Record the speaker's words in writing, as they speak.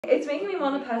It's making me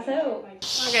want to pass out.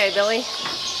 Okay, Billy.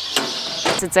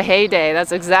 It's a hay day.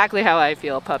 That's exactly how I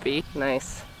feel, puppy.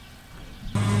 Nice.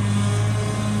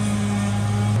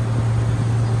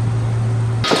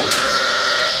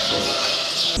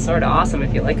 Sort of awesome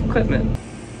if you like equipment.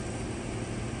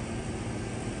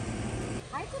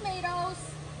 Hi, tomatoes.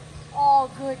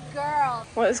 Oh, good girl.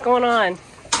 What is going on?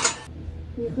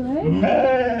 You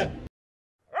good?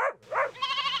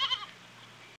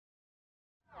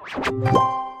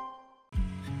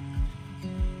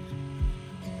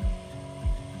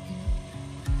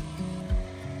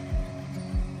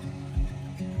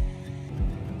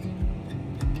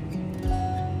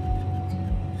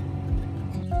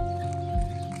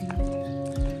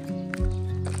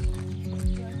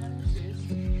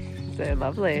 They're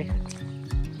lovely.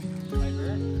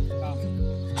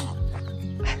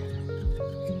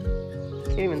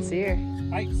 Can't even see her.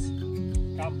 Heights,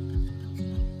 come.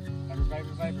 Viper,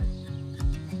 viper, viper.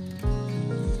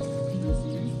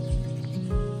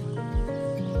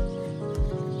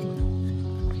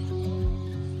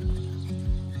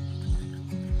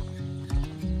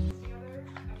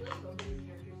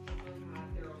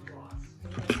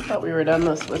 Thought we were done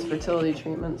this with fertility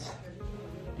treatments.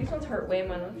 These ones hurt way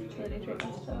more than fertility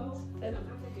treatments.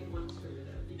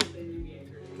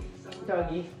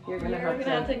 Doggy, you're gonna You're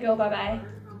gonna have to go bye-bye.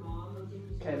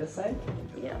 Okay, this side?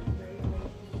 Yeah.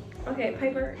 Okay,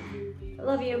 Piper, I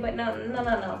love you, but no.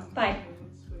 Bye.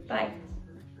 Bye.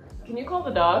 Can you call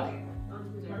the dog?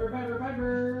 Piper, Piper,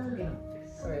 Piper.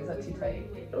 Sorry, is that too tight?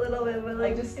 A little bit, but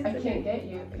like I can't get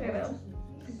you. I know.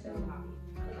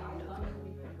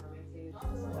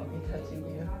 Let me touching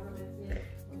you.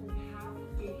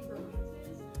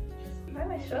 Why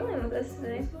am I struggling with this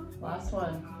today? Last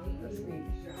one this week.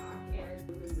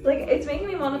 Like, it's making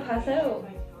me want to pass out.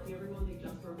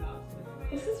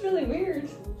 This is really weird.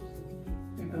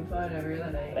 We've been fun every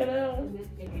other night. I know.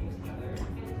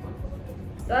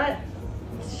 That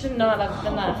should not have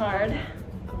been that hard.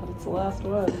 It's the last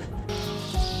one.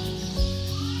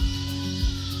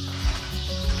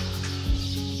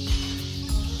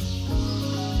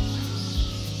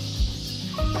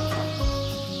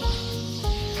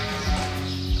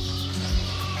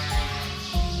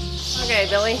 Okay,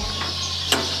 Billy.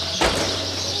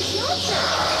 It's your turn.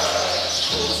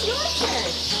 It's your turn.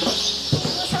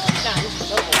 What's all done?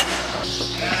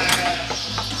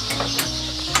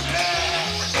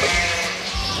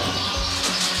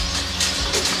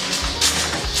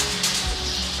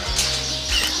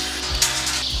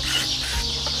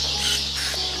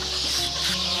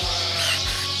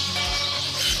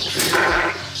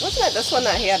 Wasn't it this one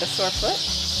that he had a sore foot?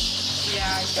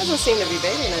 Yeah. Doesn't seem to be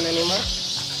bathing in anymore.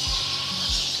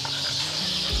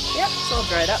 Yep, it's all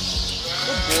dried up.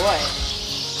 Good boy.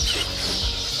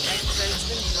 It's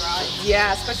been dry.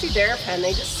 Yeah, especially their pen.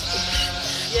 They just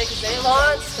Yeah, because they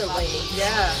constantly.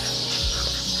 Yeah.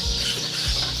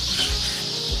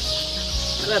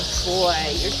 Good boy.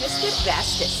 You're just the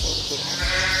bestest in here.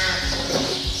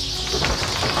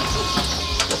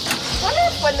 I wonder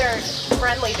if when they're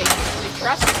friendly, they usually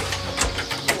trust you.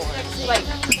 Like, you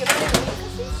know what I mean?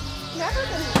 Because he's never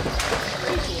been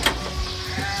crazy.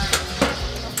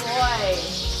 Good boy.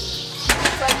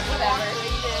 It's like, whatever.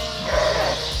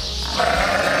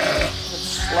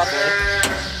 It's lovely.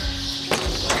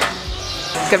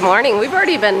 Good morning. We've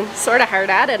already been sort of hard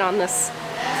at it on this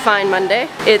fine Monday.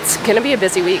 It's gonna be a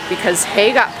busy week because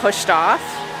hay got pushed off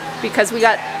because we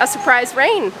got a surprise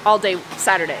rain all day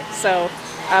Saturday. So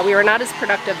we were not as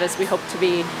productive as we hoped to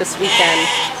be this weekend.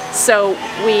 So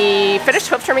we finished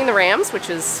hoof trimming the rams, which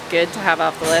is good to have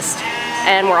off the list.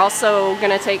 And we're also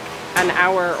gonna take an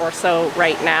hour or so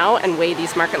right now and weigh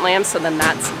these market lambs, so then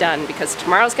that's done because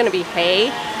tomorrow's gonna be hay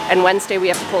and Wednesday we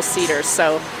have to pull CIDRS.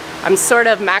 So I'm sort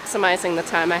of maximizing the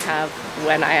time I have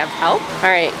when I have help. All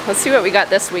right, let's see what we got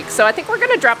this week. So I think we're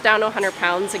gonna drop down to 100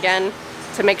 pounds again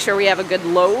to make sure we have a good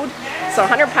load. So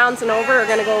 100 pounds and over are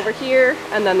gonna go over here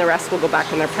and then the rest will go back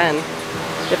in their pen.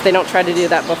 If they don't try to do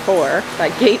that before.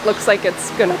 That gate looks like it's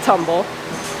gonna tumble.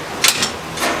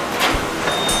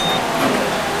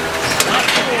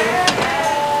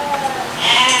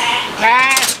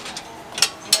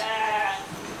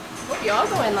 Hope you all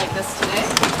go in like this today.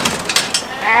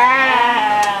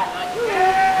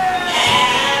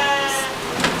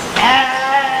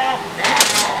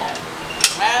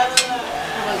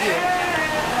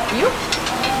 You?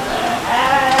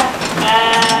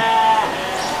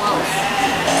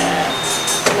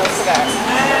 No cigar.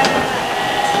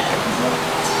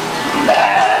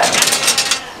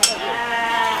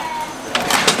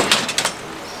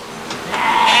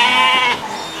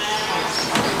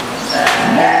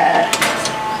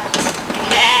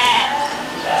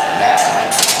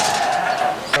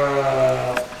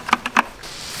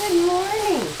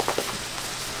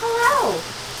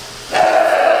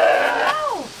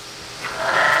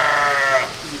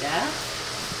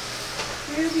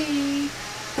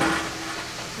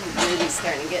 really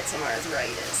starting to get some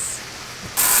arthritis.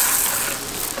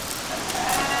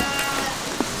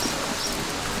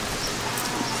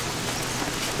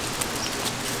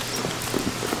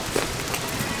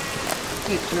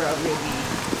 Deep throat maybe.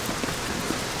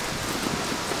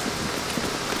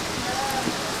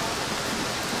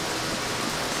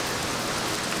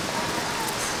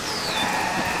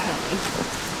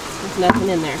 There's nothing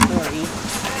in there, sorry.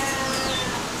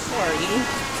 Sorry.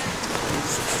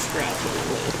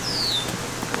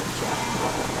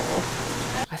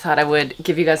 I thought I would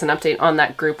give you guys an update on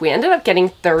that group. We ended up getting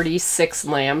 36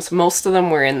 lambs. Most of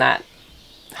them were in that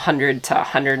 100 to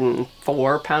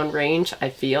 104 pound range, I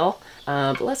feel.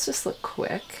 But let's just look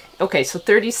quick. Okay, so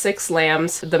 36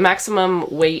 lambs. The maximum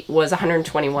weight was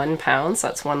 121 pounds.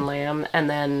 That's one lamb. And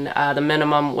then the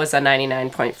minimum was a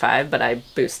 99.5, but I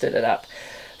boosted it up.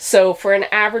 So for an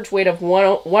average weight of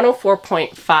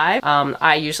 104.5,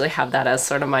 I usually have that as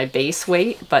sort of my base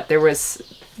weight, but we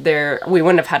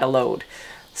wouldn't have had a load.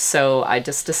 So I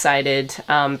just decided,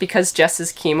 because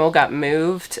Jess's chemo got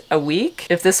moved a week,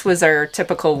 if this was our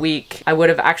typical week, I would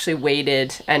have actually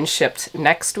waited and shipped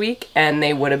next week, and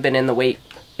they would have been in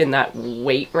that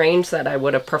weight range that I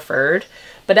would have preferred.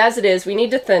 But as it is, we need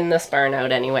to thin this barn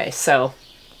out anyway, so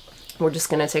we're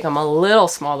just gonna take them a little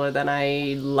smaller than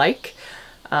I like.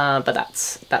 But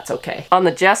that's okay. On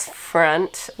the Jess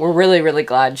front, we're really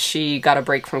glad she got a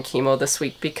break from chemo this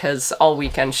week, because all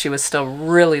weekend she was still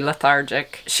really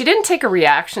lethargic. She didn't take a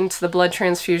reaction to the blood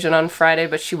transfusion on Friday,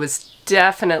 but she was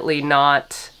definitely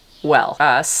not well.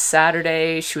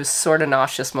 Saturday she was sort of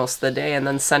nauseous most of the day, and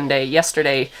then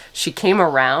yesterday she came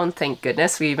around, thank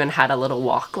goodness. We even had a little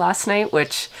walk last night,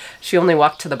 which she only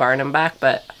walked to the barn and back,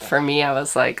 but for me I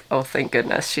was like, oh thank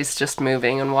goodness, she's just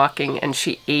moving and walking. And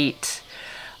she ate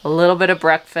a little bit of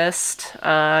breakfast.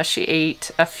 She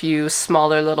ate a few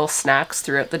smaller little snacks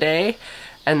throughout the day,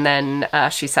 and then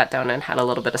she sat down and had a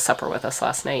little bit of supper with us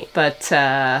last night. But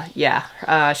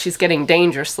yeah, she's getting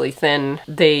dangerously thin.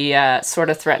 They sort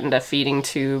of threatened a feeding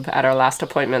tube at our last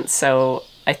appointment, so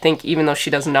I think even though she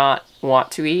does not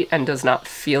want to eat and does not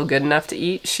feel good enough to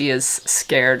eat, she is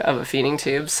scared of a feeding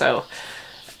tube. So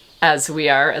as we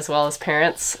are, as well as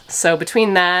parents. So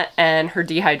between that and her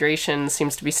dehydration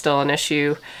seems to be still an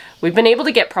issue, we've been able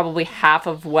to get probably half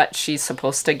of what she's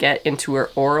supposed to get into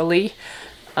her orally.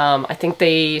 I think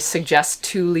they suggest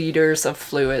 2 liters of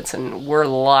fluids, and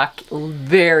we're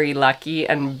very lucky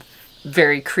and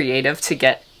very creative to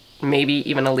get maybe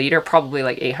even a liter, probably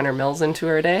like 800 mils into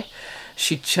her a day.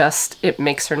 It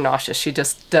makes her nauseous. She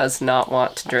just does not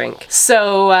want to drink.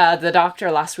 So the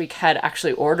doctor last week had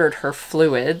actually ordered her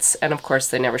fluids, and of course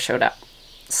they never showed up.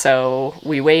 So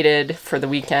we waited for the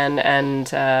weekend, and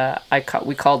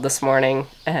we called this morning,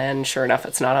 and sure enough,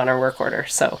 it's not on our work order.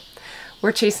 So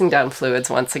we're chasing down fluids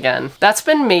once again. That's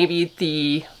been maybe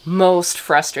the most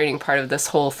frustrating part of this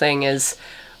whole thing, is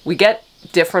we get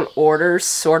different orders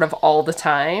sort of all the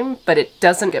time, but it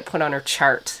doesn't get put on her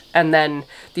chart. And then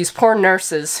these poor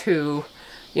nurses who,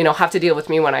 you know, have to deal with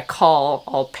me when I call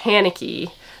all panicky,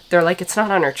 they're like, it's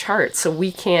not on her chart, so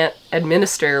we can't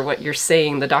administer what you're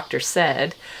saying the doctor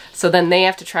said. So then they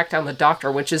have to track down the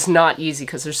doctor, which is not easy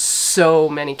because there's so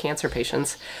many cancer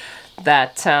patients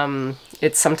that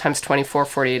it's sometimes 24,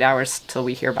 48 hours till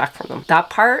we hear back from them.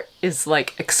 That part is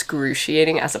like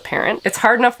excruciating as a parent. It's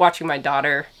hard enough watching my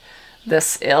daughter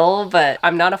this ill, but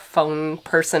I'm not a phone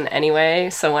person anyway,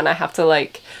 so when I have to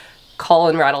like call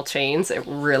and rattle chains, it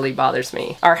really bothers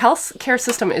me. Our healthcare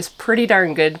system is pretty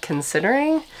darn good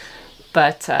considering,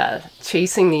 but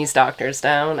chasing these doctors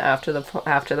down after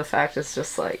the fact is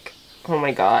just like, oh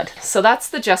my god. So that's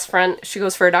the Jess front. She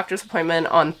goes for a doctor's appointment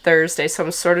on Thursday, so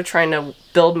I'm sort of trying to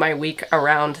build my week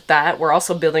around that. We're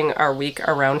also building our week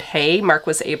around hay. Mark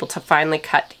was able to finally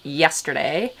cut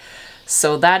yesterday,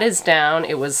 so that is down.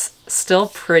 It was still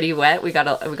pretty wet. We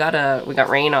got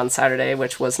rain on Saturday,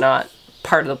 which was not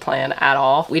part of the plan at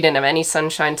all. We didn't have any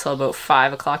sunshine till about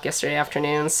 5 o'clock yesterday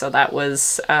afternoon, so that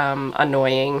was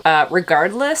annoying.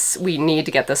 Regardless, we need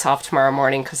to get this off tomorrow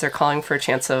morning because they're calling for a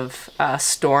chance of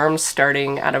storms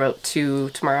starting at about 2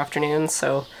 tomorrow afternoon,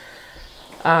 so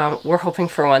we're hoping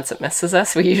for once it misses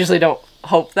us. We usually don't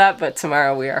hope that, but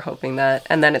tomorrow we are hoping that,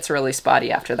 and then it's really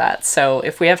spotty after that. So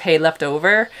if we have hay left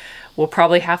over, we'll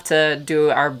probably have to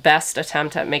do our best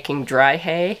attempt at making dry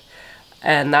hay,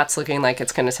 and that's looking like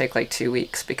it's going to take like 2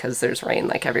 weeks because there's rain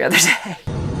like every other day.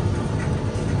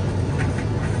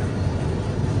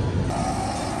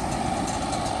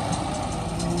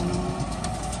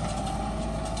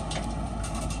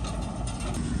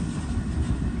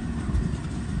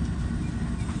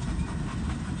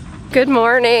 Good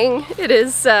morning. It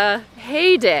is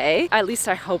hay day. At least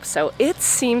I hope so. It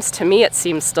seems to me, it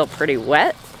seems still pretty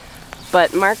wet.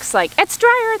 But Mark's like, it's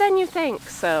drier than you think.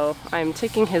 So I'm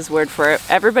taking his word for it.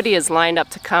 Everybody is lined up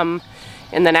to come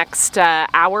in the next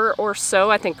hour or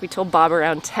so. I think we told Bob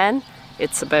around 10.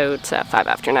 It's about 5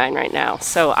 after 9 right now.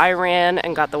 So I ran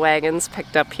and got the wagons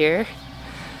picked up here.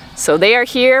 So they are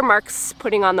here. Mark's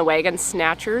putting on the wagon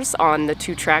snatchers on the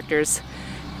 2 tractors.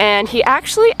 And he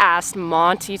actually asked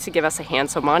Monty to give us a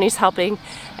hand. So Monty's helping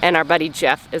and our buddy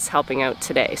Jeff is helping out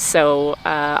today. So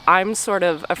I'm sort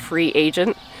of a free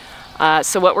agent.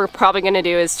 So what we're probably gonna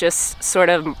do is just sort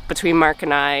of between Mark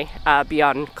and I be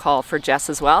on call for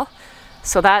Jess as well.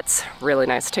 So that's really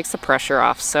nice. It takes the pressure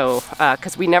off. So,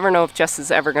 because we never know if Jess is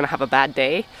ever gonna have a bad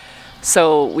day.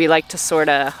 So we like to sort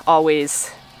of always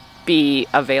be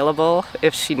available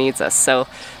if she needs us. So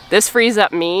this frees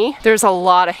up me. There's a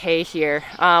lot of hay here.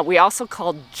 We also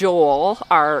called Joel,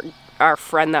 our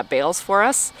friend that bales for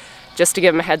us, just to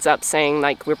give him a heads up saying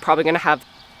like we're probably gonna have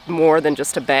more than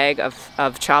just a bag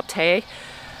of chopped hay.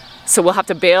 So we'll have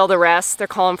to bale the rest. They're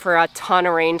calling for a ton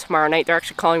of rain tomorrow night. They're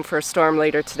actually calling for a storm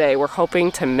later today. We're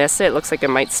hoping to miss it. Looks like it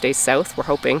might stay south, we're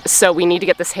hoping. So we need to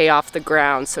get this hay off the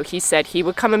ground. So he said he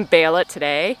would come and bale it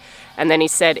today. And then he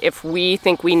said if we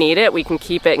think we need it, we can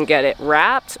keep it and get it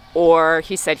wrapped. Or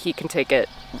he said he can take it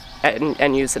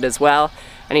and use it as well.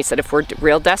 And he said if we're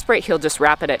real desperate, he'll just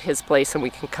wrap it at his place and we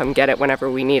can come get it whenever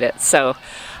we need it. So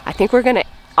I think we're gonna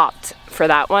opt for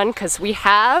that one because we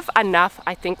have enough,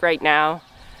 I think right now,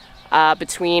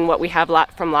 between what we have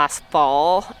from last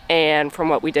fall and from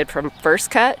what we did from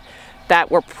first cut, that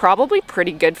we're probably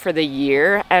pretty good for the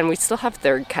year. And we still have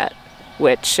third cut,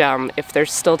 which if they're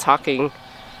still talking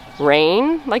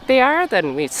rain like they are,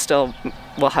 then we still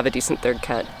will have a decent third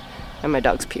cut. And my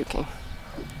dog's puking.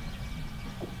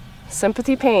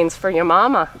 Sympathy pains for your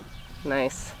mama.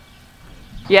 Nice.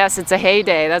 Yes, it's a hay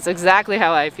day. That's exactly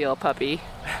how I feel, puppy.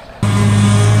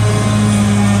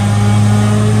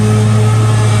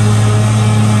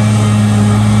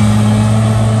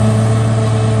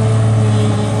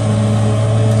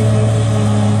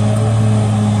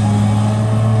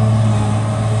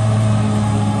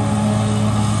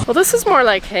 Well, this is more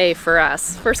like hay for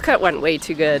us. First cut went way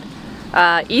too good.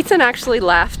 Ethan actually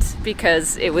left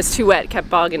because it was too wet, kept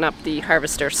bogging up the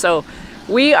harvester. So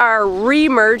we are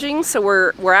re-merging, so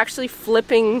we're actually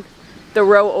flipping the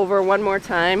row over one more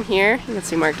time here. You can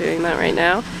see Mark doing that right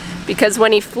now. Because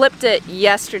when he flipped it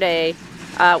yesterday,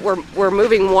 we're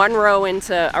moving one row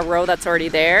into a row that's already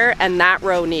there, and that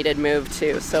row needed moved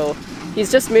too. So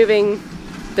he's just moving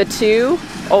the 2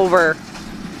 over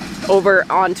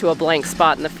onto a blank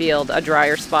spot in the field, a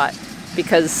drier spot,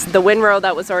 because the windrow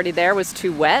that was already there was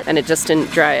too wet and it just didn't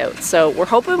dry out. So we're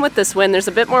hoping with this wind, there's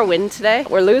a bit more wind today.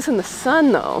 We're losing the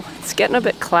sun though. It's getting a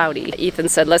bit cloudy. Ethan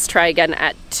said, let's try again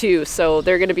at 2. So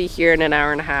they're gonna be here in an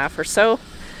hour and a half or so,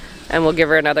 and we'll give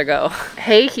her another go.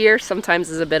 Hay here sometimes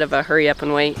is a bit of a hurry up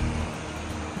and wait.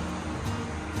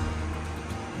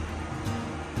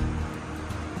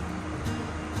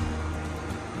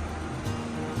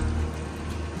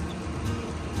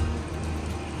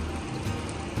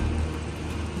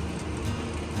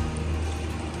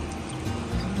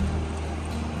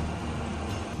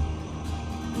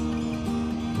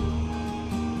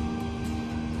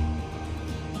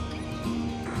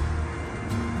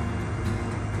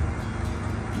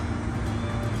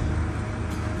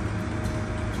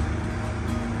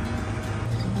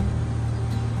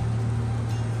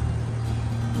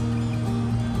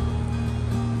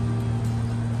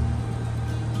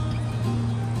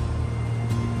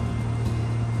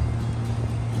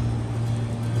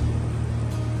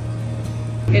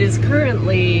 It is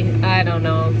currently, I don't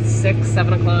know, 6,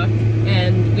 7 o'clock,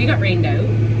 and we got rained out.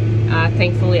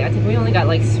 Thankfully, I think we only got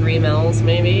like 3 mils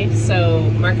maybe. So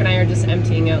Mark and I are just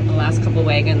emptying out the last couple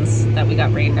wagons that we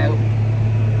got rained out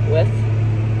with.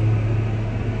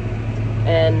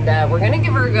 And we're gonna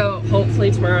give her a go hopefully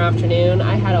tomorrow afternoon.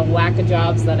 I had a whack of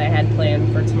jobs that I had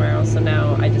planned for tomorrow, so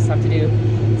now I just have to do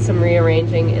some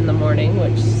rearranging in the morning,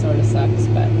 which sort of sucks,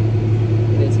 but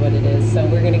it is what it is. So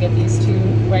we're gonna get these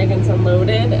 2 wagons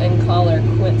unloaded and call her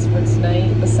quits for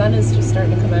tonight. The sun is just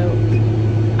starting to come out.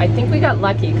 I think we got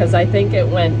lucky because I think it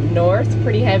went north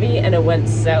pretty heavy and it went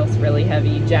south really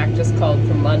heavy. Jack just called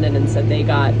from London and said they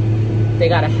got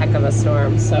a heck of a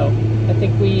storm. So I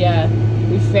think we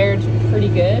fared pretty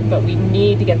good, but we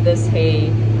need to get this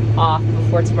hay off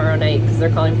before tomorrow night because they're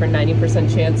calling for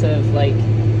 90% chance of like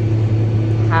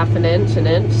half an inch, an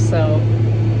inch. So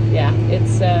yeah,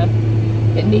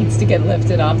 it needs to get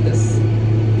lifted off this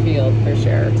field for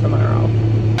sure tomorrow.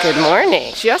 Good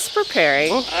morning. Just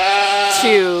preparing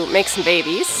to make some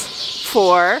babies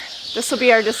for This will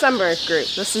be our December group.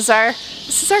 This is our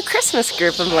Christmas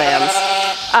group of lambs.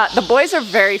 The boys are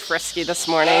very frisky this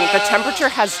morning. The temperature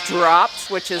has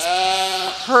dropped, which is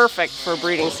perfect for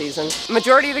breeding season.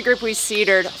 Majority of the group we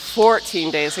CIDR'd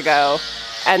 14 days ago,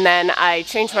 and then I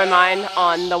changed my mind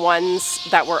on the ones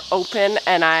that were open,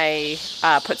 and I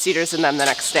put CIDRS in them the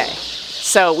next day.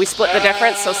 So we split the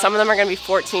difference, so some of them are going to be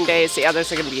 14 days, the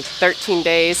others are going to be 13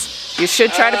 days. You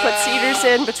should try to put CIDRS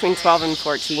in between 12 and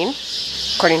 14,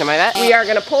 according to my vet. We are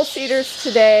going to pull CIDRS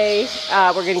today.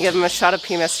 We're going to give them a shot of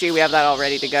PMSG. We have that all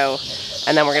ready to go.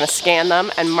 And then we're going to scan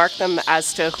them and mark them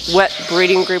as to what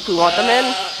breeding group we want them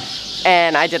in.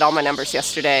 And I did all my numbers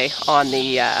yesterday on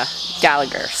the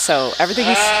Gallagher. So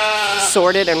everything's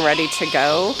sorted and ready to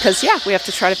go. Because yeah, we have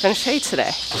to try to finish hay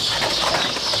today.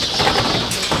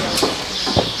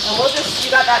 And we'll just,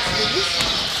 you got that squeeze?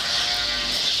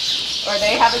 Or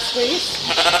they have a squeeze?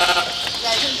 Yeah,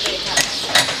 I think they have.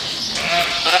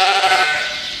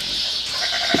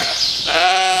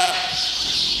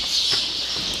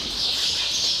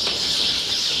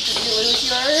 Did you lose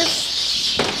yours?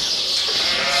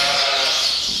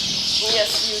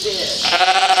 Yes, you did.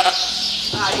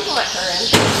 You can let her in.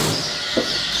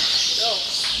 Go.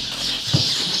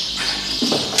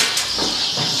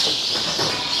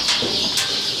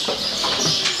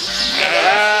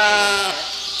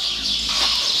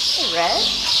 Hey, Red.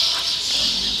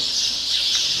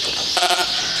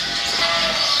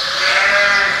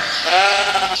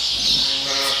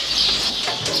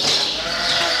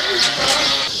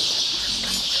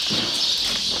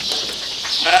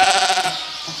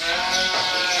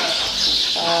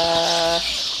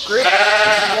 Group 1,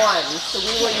 so we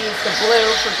will use the blue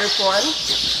for group 1.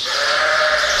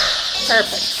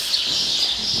 Perfect.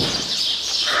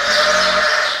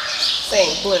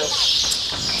 Same, blue.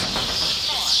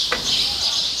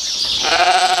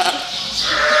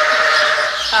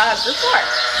 Group 4,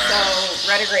 so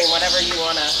red or green, whatever you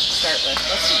want to start with.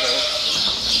 Let's see blue.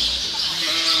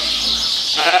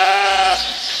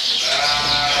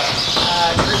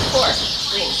 Group 4,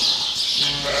 green.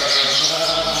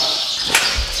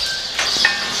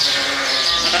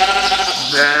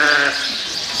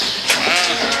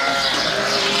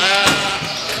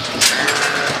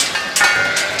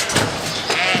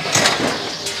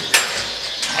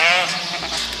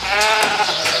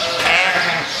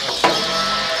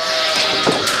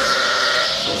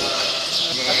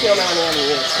 That's the only one you want to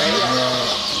use, right?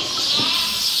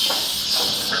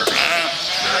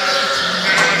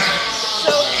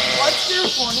 So, what's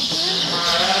group 1 again?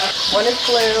 1 is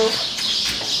blue.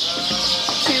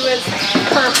 2 is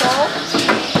purple, 3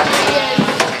 is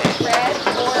red,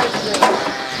 4 is green.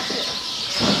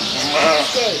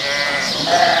 Okay.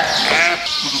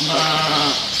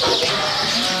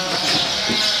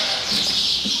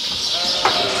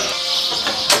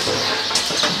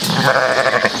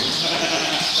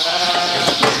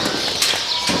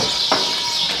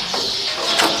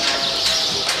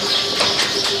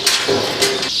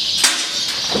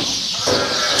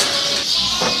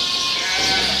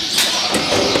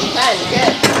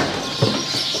 Good.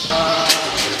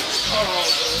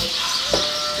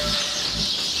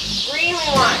 Green we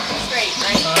want, straight,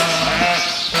 right?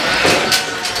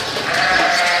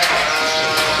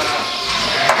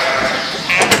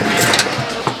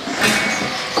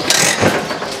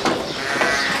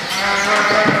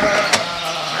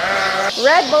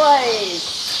 Red boys.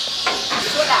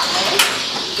 Go that way.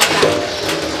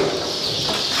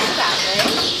 Go that way.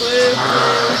 Blue,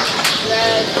 blue,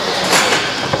 red.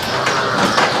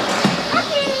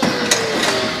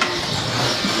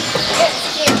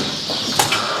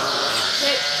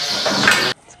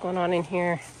 What's going on in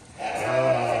here?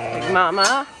 Big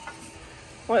Mama?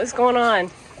 What is going on?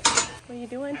 What are you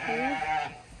doing here?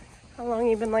 How long have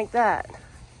you been like that?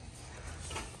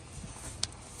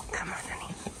 Come on,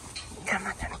 honey. Come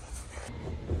on, honey.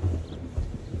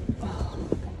 Oh,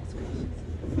 goodness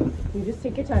gracious. You just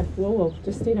take your time. Whoa, whoa.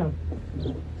 Just stay down.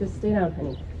 Just stay down,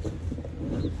 honey.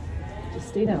 Just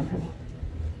stay down, honey.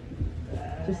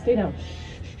 Just stay down.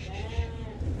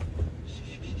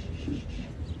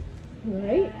 All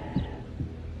right.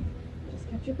 Just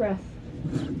catch your breath.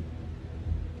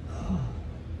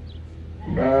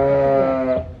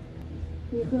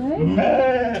 You good?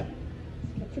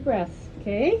 Just catch your breath,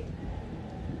 okay?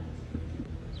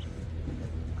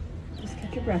 Just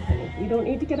catch your breath, honey. You don't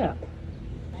need to get up.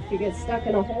 If you get stuck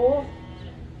in a hole,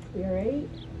 you all right?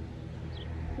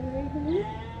 You all right, honey?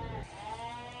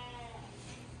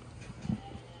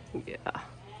 Yeah.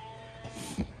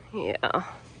 Yeah.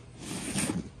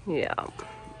 Yeah.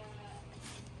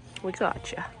 We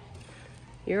got you.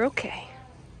 You're okay.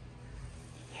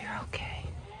 You're okay.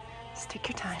 Just take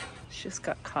your time. She just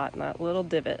got caught in that little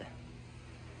divot.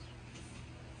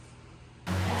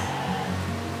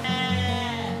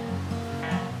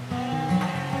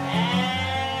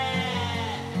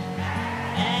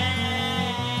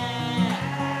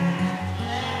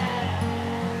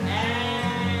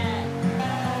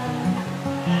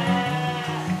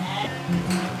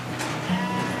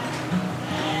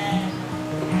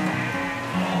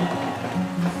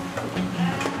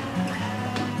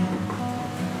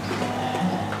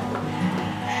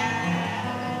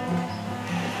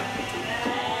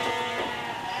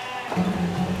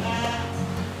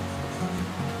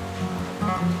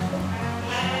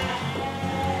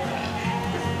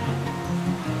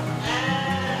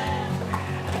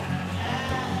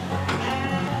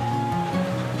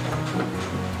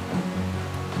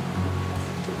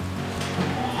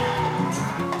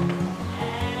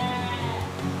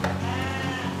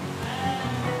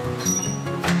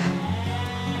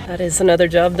 That is another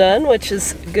job done, which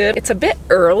is good. It's a bit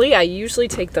early. I usually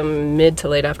take them mid to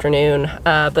late afternoon,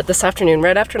 but this afternoon,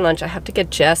 right after lunch, I have to get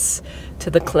Jess to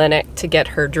the clinic to get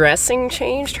her dressing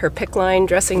changed. Her PICC line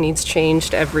dressing needs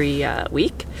changed every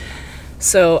week.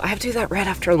 So I have to do that right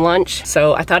after lunch.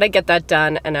 So I thought I'd get that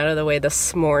done and out of the way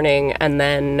this morning, and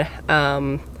then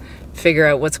figure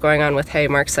out what's going on with hay.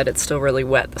 Mark said it's still really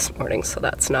wet this morning, so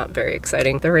that's not very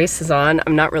exciting. The race is on.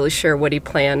 I'm not really sure what he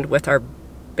planned with our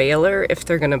baler, if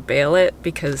they're gonna bale it,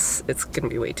 because it's gonna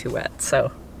be way too wet.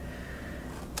 So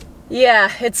yeah,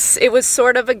 it was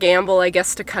sort of a gamble, I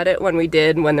guess, to cut it when we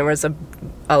did, when there was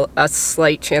a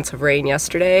slight chance of rain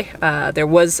yesterday. There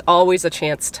was always a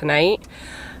chance tonight,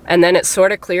 and then it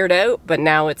sort of cleared out, but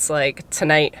now it's like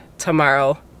tonight,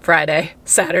 tomorrow, Friday,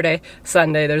 Saturday,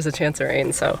 Sunday, there's a chance of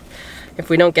rain. So if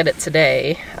we don't get it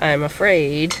today, I'm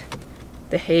afraid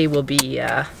the hay will be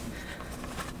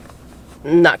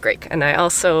not great. And I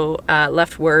also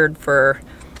left word for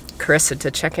Carissa to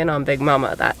check in on Big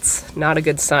Mama. That's not a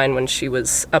good sign when she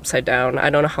was upside down. I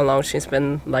don't know how long she's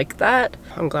been like that.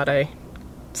 I'm glad I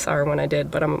saw her when I did,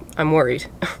 but I'm worried.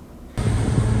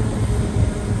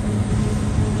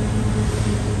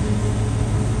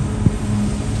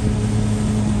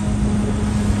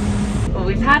 Well,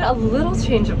 we've had a little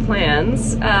change of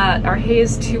plans. Our hay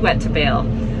is too wet to bale.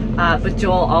 But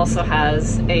Joel also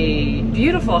has a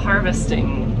beautiful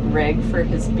harvesting rig for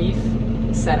his beef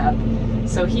setup.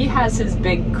 So he has his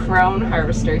big crone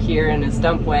harvester here in his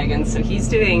dump wagon. So he's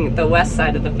doing the west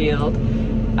side of the field.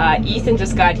 Ethan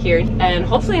just got here, and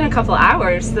hopefully in a couple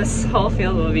hours this whole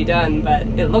field will be done, but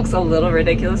it looks a little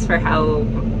ridiculous for how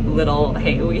little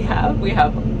hay we have. We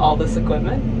have all this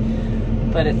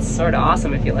equipment, but it's sort of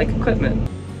awesome if you like equipment.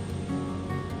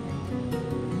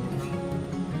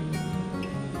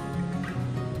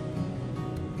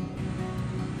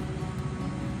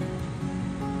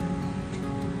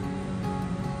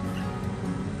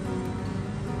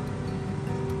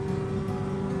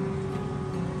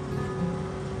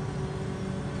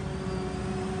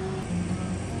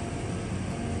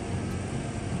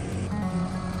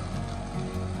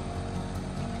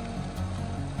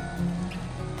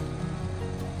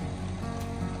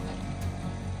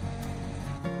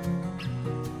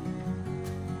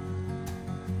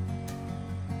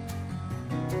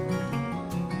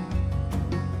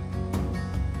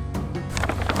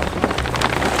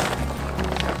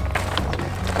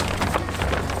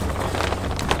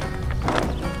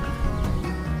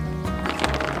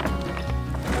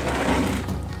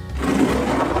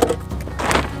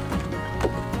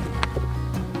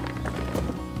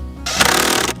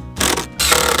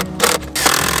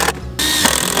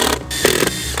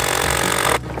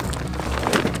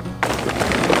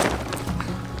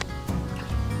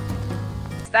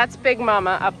 That's Big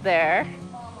Mama up there.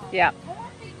 Yeah.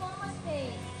 Big Mama's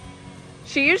face.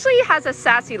 She usually has a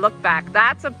sassy look back.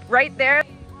 That's right there.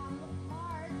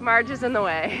 Marge is in the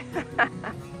way.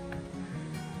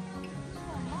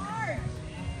 Marge.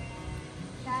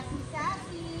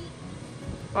 Sassy.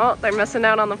 Well, they're missing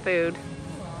out on the food.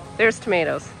 There's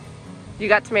tomatoes. You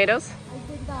got tomatoes?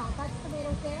 I did not. That's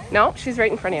tomatoes there? No, she's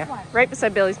right in front of you. Which one? Right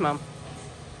beside Billy's mom.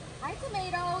 Hi,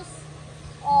 tomatoes.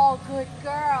 Oh, good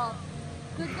girl.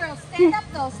 Good girl. Stand up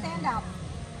though. Stand up.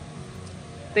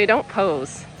 They don't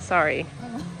pose. Sorry.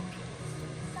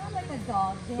 Sound like a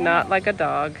dog. Damn Not it. like a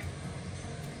dog.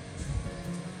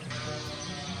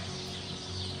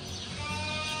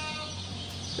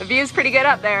 The view's pretty good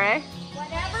up there, eh?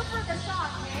 Whatever for the shot,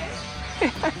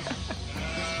 eh?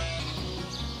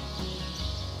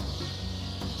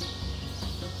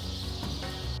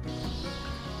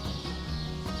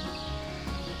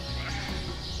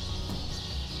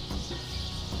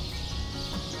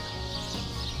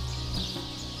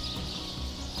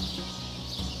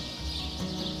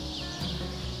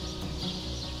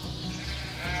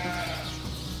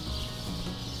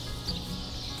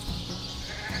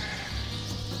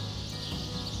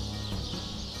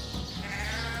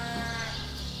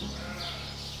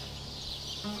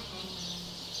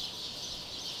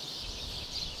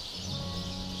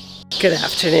 Good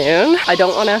afternoon. I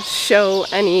don't want to show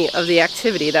any of the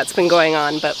activity that's been going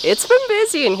on, but it's been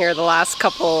busy in here the last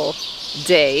couple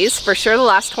days, for sure the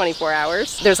last 24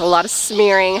 hours. There's a lot of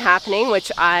smearing happening,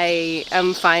 which I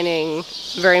am finding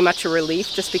very much a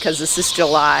relief just because this is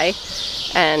July,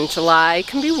 and July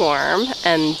can be warm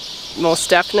and most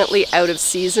definitely out of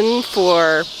season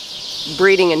for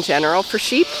breeding in general for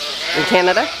sheep in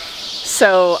Canada.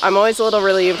 So I'm always a little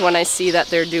relieved when I see that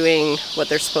they're doing what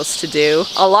they're supposed to do.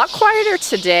 A lot quieter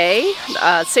today.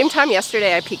 Same time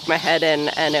yesterday I peeked my head in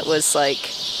and it was like,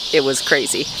 it was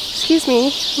crazy. Excuse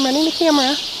me, I'm running the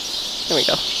camera. There we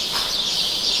go.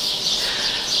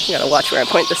 You gotta watch where I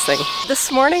point this thing.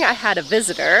 This morning I had a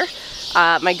visitor,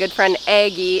 my good friend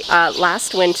Aggie.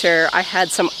 Last winter I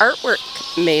had some artwork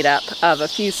made up of a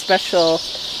few special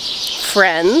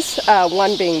friends,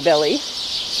 one being Billy.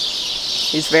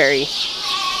 He's very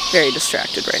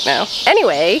distracted right now.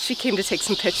 Anyway, she came to take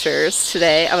some pictures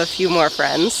today of a few more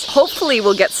friends. Hopefully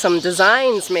we'll get some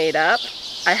designs made up.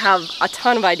 I have a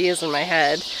ton of ideas in my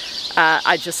head.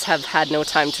 I just have had no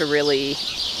time to really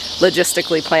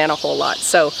logistically plan a whole lot.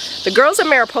 So the girls at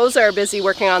Mariposa are busy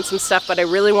working on some stuff, but I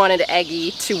really wanted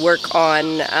Aggie to work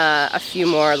on a few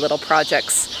more little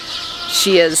projects.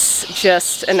 She is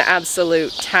just an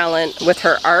absolute talent with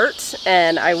her art,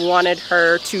 and I wanted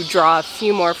her to draw a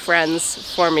few more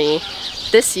friends for me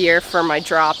this year for my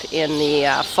drop in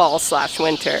the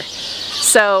fall/winter.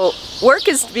 So work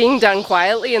is being done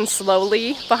quietly and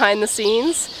slowly behind the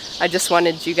scenes. I just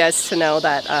wanted you guys to know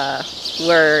that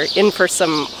we're in for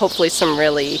hopefully some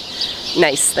really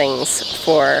nice things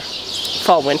for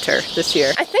fall/winter this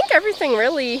year. I think everything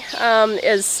really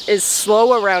is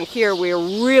slow around here. We're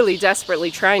really desperately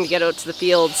trying to get out to the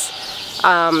fields.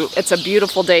 It's a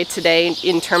beautiful day today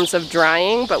in terms of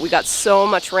drying, but we got so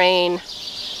much rain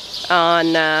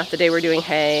on the day we're doing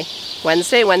hay.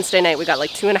 Wednesday night we got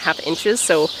like 2.5 inches,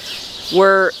 so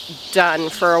we're done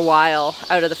for a while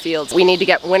out of the fields. We need to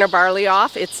get winter barley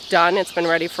off. It's done, it's been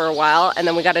ready for a while, and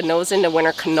then we got to nose into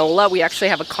winter canola. We actually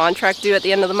have a contract due at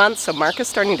the end of the month, so Mark is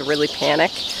starting to really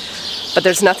panic. But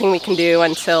there's nothing we can do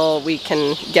until we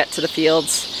can get to the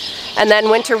fields. And then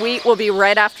winter wheat will be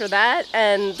right after that.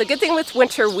 And the good thing with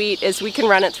winter wheat is we can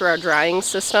run it through our drying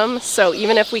system. So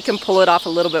even if we can pull it off a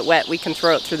little bit wet, we can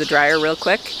throw it through the dryer real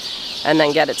quick and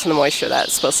then get it to the moisture that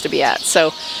it's supposed to be at.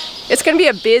 So it's going to be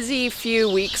a busy few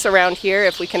weeks around here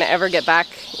if we can ever get back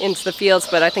into the fields,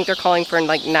 but I think they're calling for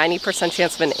like 90%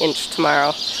 chance of an inch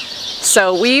tomorrow.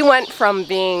 So we went from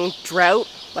being drought,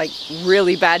 like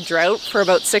really bad drought, for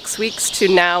about 6 weeks to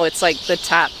now it's like the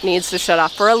tap needs to shut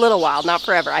off for a little while, not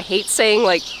forever. I hate saying,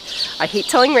 like, I hate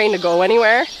telling rain to go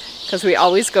anywhere because we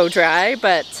always go dry,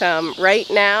 but right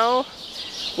now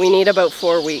we need about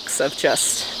 4 weeks of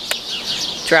just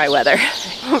dry weather.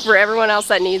 For everyone else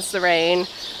that needs the rain,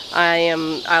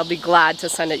 I'll be glad to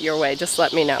send it your way. Just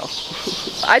let me know.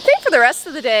 I think for the rest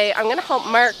of the day, I'm gonna help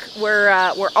Mark.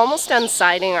 We're almost done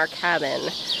siding our cabin.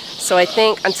 So I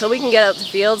think until we can get out to the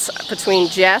fields, between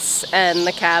Jess and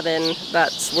the cabin,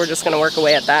 we're just gonna work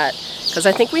away at that. Because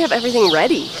I think we have everything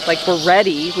ready. Like, we're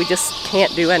ready, we just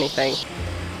can't do anything.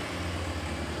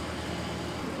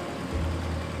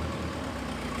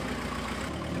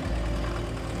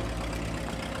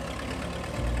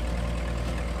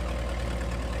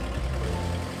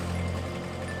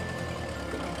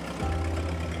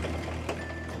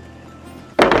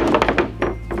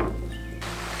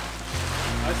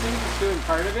 Doing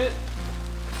part of it.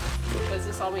 Is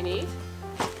this all we need?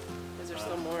 Is there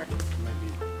still more? Might be.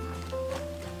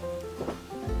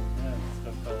 Yeah,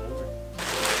 stuff fell over.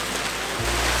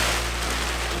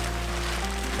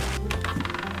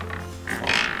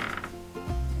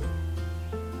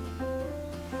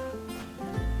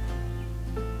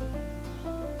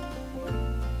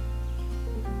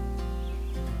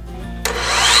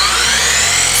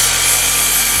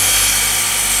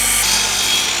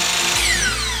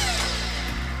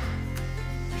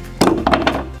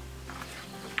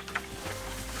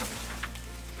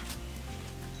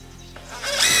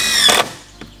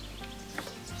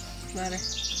 Matter.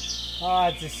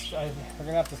 We're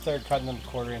gonna have to start cutting them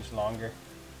 1/4 inch longer.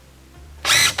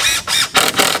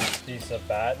 Piece of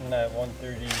batten at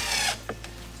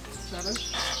 137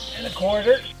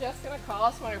 1/4. Jess gonna call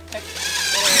us when her pick.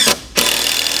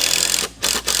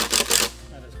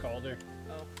 I just called her.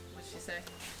 Oh, what'd she say?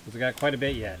 We got quite a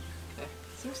bit yet. Okay.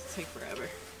 Seems to take forever.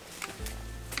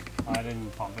 I didn't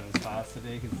pump it as fast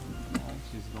today because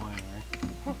she's going anywhere.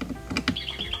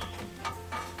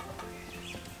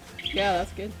 Yeah,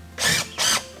 that's good.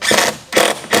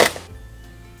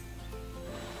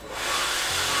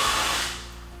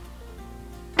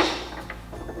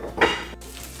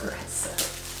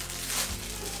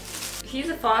 he's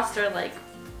a foster, like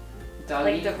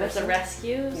Doggy the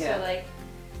rescue. Yeah. So like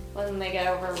when they get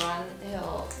overrun,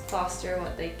 he'll foster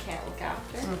what they can't look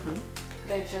after.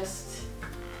 They just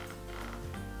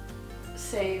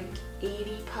saved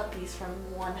 80 puppies from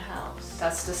one house.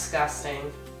 That's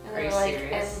disgusting. And Are you they're like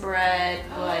serious? inbred,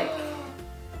 like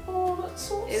Oh, that's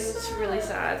so it's really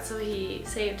sad. So he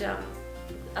saved a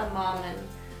mom and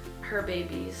her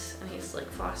babies, and he's like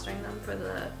fostering them for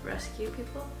the rescue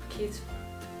people. He's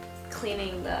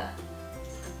cleaning the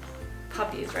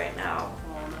puppies right now,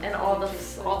 and all the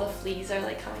fleas are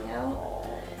like coming out,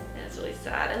 and it's really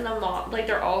sad. And the mom, like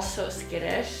they're all so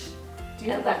skittish. Do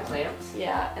you have that clamps?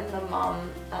 Yeah, and the mom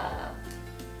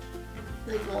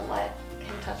like won't let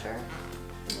him touch her.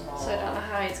 So I don't know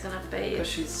how he's gonna bathe. Because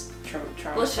she's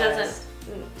traumatized. Well, she doesn't.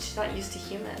 She's not used to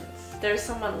humans. There's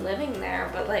someone living there,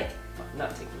 but like,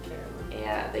 Not taking care of them.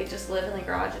 yeah, they just live in the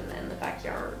garage and in the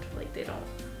backyard. Like they don't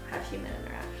have human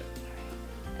interaction.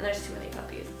 And there's too many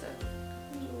puppies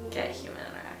to get human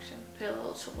interaction. They're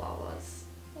little chihuahuas.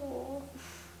 Oh.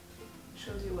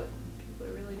 Shows you what people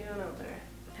are really doing out there.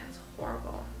 That's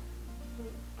horrible.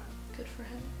 Good for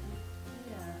him.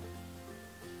 Yeah.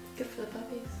 Good for the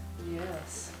puppies.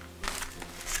 Yes.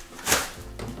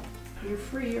 You're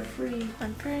free, you're free.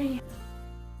 I'm free.